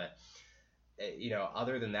conference. But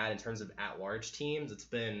other than that, in terms of at-large teams, it's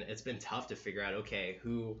been tough to figure out. Okay,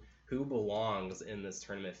 who belongs in this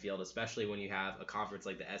tournament field, especially when you have a conference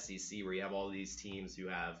like the SEC where you have all these teams who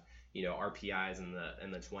have RPIs in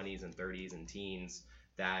the 20s and 30s and teens.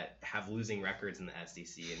 that have losing records in the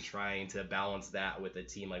SEC, and trying to balance that with a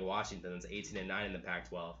team like Washington that's 18-9 in the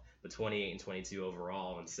Pac-12, but 28-22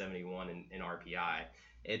 overall and 71 in RPI.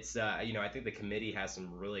 It's I think the committee has some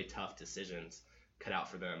really tough decisions cut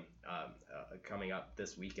out for them coming up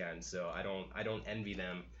this weekend. So I don't envy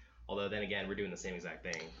them. Although then again, we're doing the same exact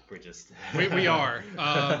thing. We're just we are.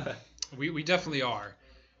 We definitely are.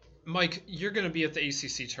 Mike, you're going to be at the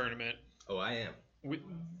ACC tournament. Oh, I am.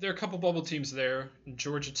 There are a couple bubble teams there,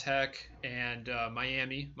 Georgia Tech and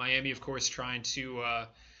Miami. Miami, of course, trying to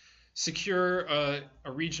secure a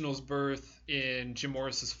regionals berth in Jim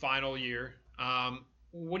Morris's final year.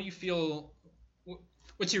 What do you feel?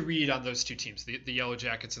 What's your read on those two teams, the Yellow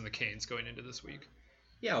Jackets and the Canes, going into this week?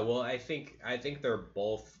 Yeah, well, I think they're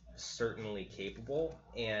both certainly capable,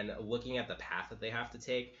 and looking at the path that they have to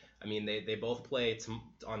take, I mean, they both play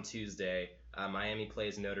on Tuesday. Miami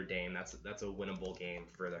plays Notre Dame. That's a winnable game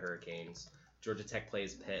for the Hurricanes. Georgia Tech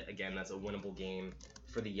plays Pitt. Again, that's a winnable game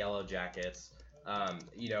for the Yellow Jackets.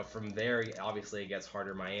 From there, obviously it gets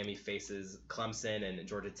harder. Miami faces Clemson, and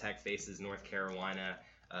Georgia Tech faces North Carolina.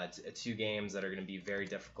 Two games that are going to be very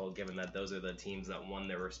difficult, given that those are the teams that won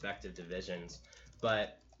their respective divisions.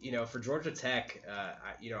 But for Georgia Tech,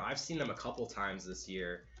 I've seen them a couple times this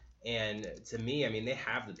year, and to me, I mean, they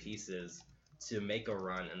have the pieces to make a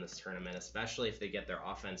run in this tournament, especially if they get their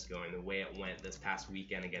offense going the way it went this past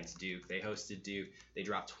weekend against Duke. They hosted Duke. They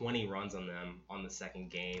dropped 20 runs on them on the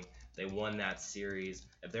second game. They won that series.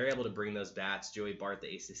 If they're able to bring those bats, Joey Bart,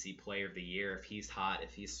 the ACC Player of the Year, if he's hot,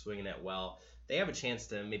 if he's swinging it well, they have a chance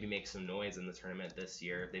to maybe make some noise in the tournament this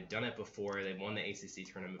year. They've done it before. They've won the ACC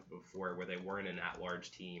tournament before where they weren't an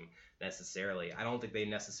at-large team necessarily. I don't think they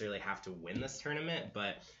necessarily have to win this tournament,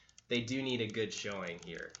 but they do need a good showing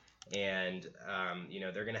here. And,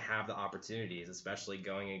 they're going to have the opportunities, especially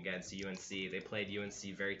going against UNC. They played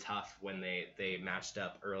UNC very tough when they matched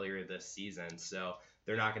up earlier this season. So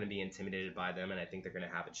they're not going to be intimidated by them, and I think they're going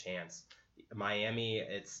to have a chance. Miami,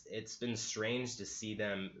 it's been strange to see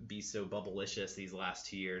them be so bubblicious these last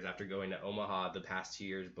 2 years after going to Omaha the past 2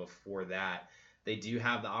 years before that. They do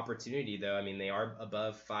have the opportunity, though. I mean, they are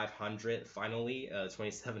above 500 finally,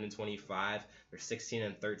 27-25. They're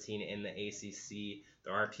 16-13 in the ACC.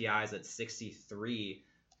 Their RPI is at 63.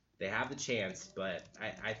 They have the chance, but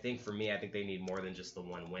I think for me, I think they need more than just the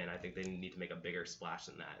one win. I think they need to make a bigger splash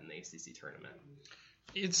than that in the ACC tournament.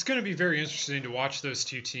 It's going to be very interesting to watch those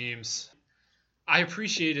two teams. I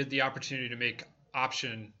appreciated the opportunity to make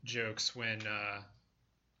option jokes when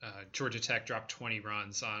Georgia Tech dropped 20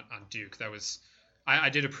 runs on Duke. I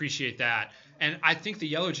did appreciate that, and I think the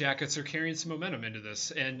Yellow Jackets are carrying some momentum into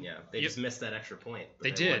this. And yeah, they just missed that extra point.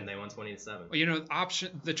 They did. They won 20-7.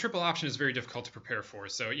 Well, the triple option is very difficult to prepare for,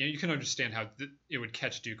 so you can understand how it would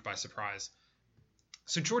catch Duke by surprise.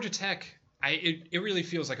 So Georgia Tech, it really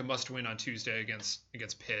feels like a must-win on Tuesday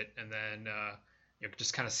against Pitt, and then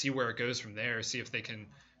just kind of see where it goes from there. See if they can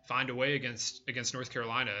find a way against North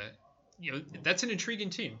Carolina. That's an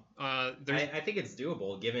intriguing team. I think it's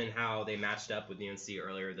doable given how they matched up with UNC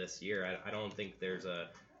earlier this year. I don't think there's a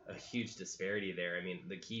huge disparity there. I mean,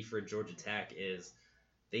 the key for Georgia Tech is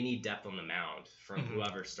they need depth on the mound from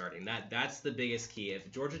whoever's starting. That's the biggest key.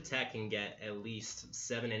 If Georgia Tech can get at least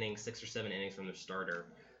 6 or 7 innings from their starter,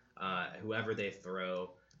 whoever they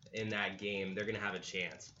throw in that game, they're going to have a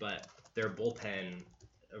chance. But their bullpen,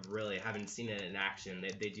 really haven't seen it in action.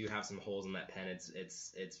 They do have some holes in that pen.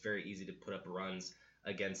 It's very easy to put up runs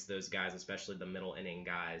against those guys, especially the middle inning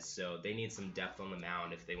guys. So they need some depth on the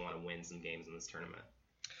mound if they want to win some games in this tournament.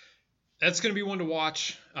 That's going to be one to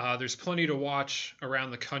watch. There's plenty to watch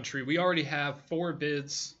around the country. We already have 4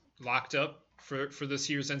 bids locked up for this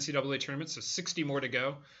year's NCAA tournament, so 60 more to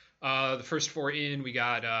go. The first 4 in, we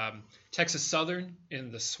got Texas Southern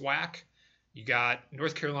in the SWAC. You got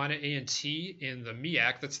North Carolina A&T in the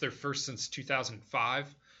MEAC. That's their first since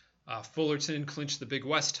 2005. Fullerton clinched the Big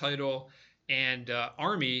West title, and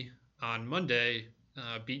Army on Monday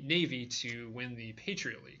beat Navy to win the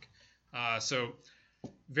Patriot League. So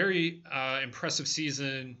very impressive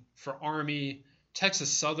season for Army. Texas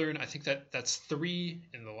Southern, I think that's 3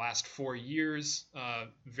 in the last 4 years.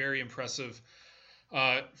 Very impressive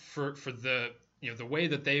for the the way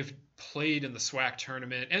that they've played in the SWAC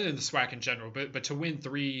tournament and in the SWAC in general, but to win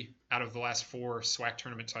 3 out of the last 4 SWAC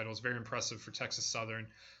tournament titles, very impressive for Texas Southern.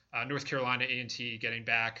 North Carolina A&T getting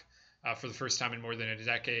back for the first time in more than a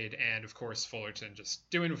decade, and of course Fullerton just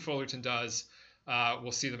doing what Fullerton does.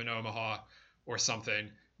 We'll see them in Omaha or something.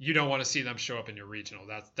 You don't want to see them show up in your regional,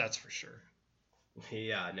 that's for sure.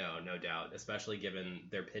 Yeah, no doubt, especially given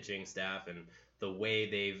their pitching staff and the way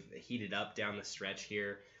they've heated up down the stretch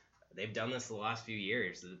here. they've done this the last few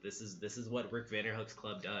years. This is what Rick Vanderhook's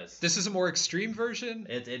club does. This is a more extreme version.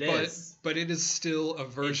 It is, but it is still a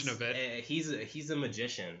version of it. He's a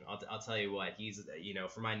magician. I'll tell you what. He's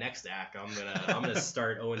for my next act, I'm gonna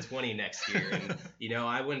start 0-20 next year, and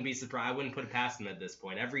I wouldn't be surprised. I wouldn't put it past them at this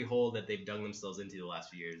point. Every hole that they've dug themselves into the last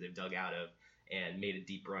few years, they've dug out of and made a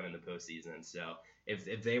deep run in the postseason. So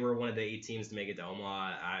if they were one of the 8 teams to make it to Omaha,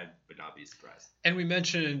 I would not be surprised. And we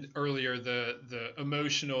mentioned earlier the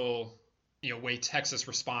emotional way Texas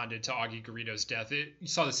responded to Augie Garrido's death. You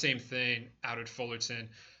saw the same thing out at Fullerton.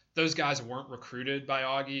 Those guys weren't recruited by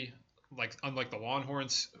Augie, unlike the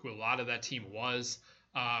Longhorns, who a lot of that team was.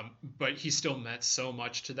 But he still meant so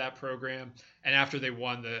much to that program. And after they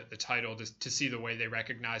won the title, to see the way they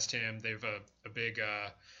recognized him, they have a big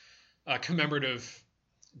commemorative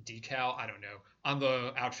decal, I don't know, on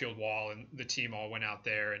the outfield wall, and the team all went out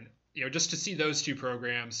there. And just to see those two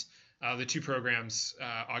programs, the two programs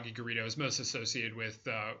Augie Garrido is most associated with,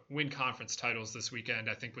 win conference titles this weekend,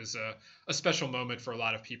 I think was a special moment for a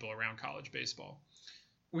lot of people around college baseball.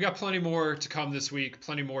 We got plenty more to come this week,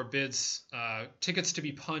 plenty more bids, tickets to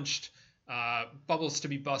be punched, bubbles to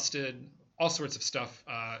be busted, all sorts of stuff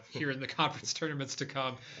here in the conference tournaments to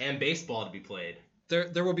come. And baseball to be played.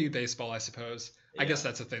 There will be baseball, I suppose. Yeah. I guess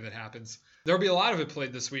that's a thing that happens. There will be a lot of it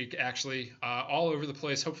played this week, actually, all over the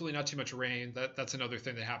place. Hopefully not too much rain. That's another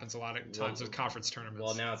thing that happens a lot of times with conference tournaments.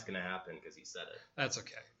 Well, now it's going to happen because you said it. That's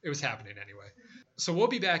okay. It was happening anyway. So we'll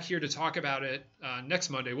be back here to talk about it next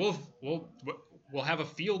Monday. We'll have a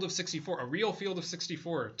field of 64, a real field of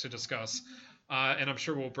 64 to discuss, and I'm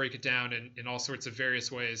sure we'll break it down in all sorts of various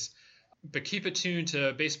ways. But keep it tuned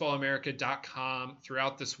to baseballamerica.com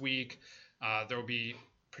throughout this week. There will be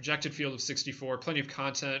projected field of 64, plenty of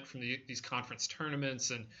content from these conference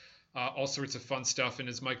tournaments, and all sorts of fun stuff. And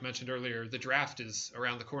as Mike mentioned earlier, the draft is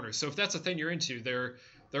around the corner. So if that's a thing you're into, there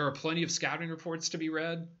are plenty of scouting reports to be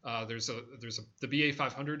read. The BA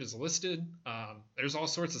 500 is listed. There's all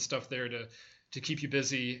sorts of stuff there to keep you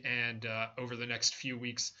busy and over the next few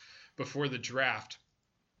weeks before the draft.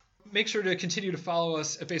 Make sure to continue to follow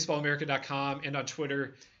us at baseballamerica.com and on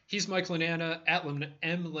Twitter. He's Mike Lananna at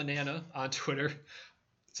MLananna on Twitter.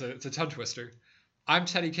 It's a tongue twister. I'm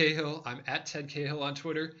Teddy Cahill. I'm at Ted Cahill on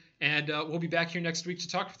Twitter. And we'll be back here next week to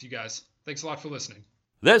talk with you guys. Thanks a lot for listening.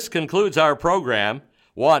 This concludes our program.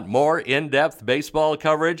 Want more in-depth baseball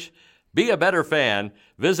coverage? Be a better fan.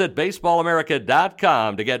 Visit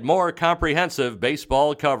baseballamerica.com to get more comprehensive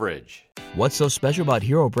baseball coverage. What's so special about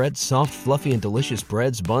Hero Bread's soft, fluffy, and delicious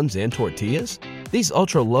breads, buns, and tortillas? These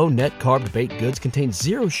ultra-low net-carb baked goods contain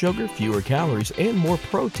zero sugar, fewer calories, and more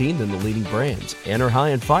protein than the leading brands, and are high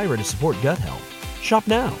in fiber to support gut health. Shop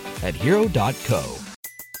now at Hero.co.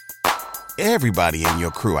 Everybody in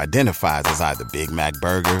your crew identifies as either Big Mac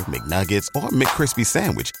Burger, McNuggets, or McCrispy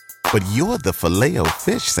Sandwich. But you're the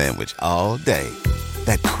Filet-O-Fish Sandwich all day.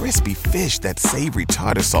 That crispy fish, that savory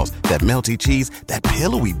tartar sauce, that melty cheese, that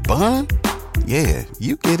pillowy bun. Yeah,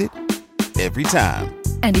 you get it. Every time.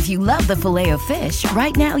 And if you love the Filet-O-Fish,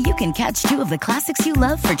 right now you can catch 2 of the classics you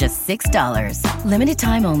love for just $6. Limited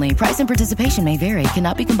time only. Price and participation may vary.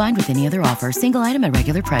 Cannot be combined with any other offer. Single item at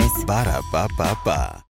regular price. Ba-da-ba-ba-ba.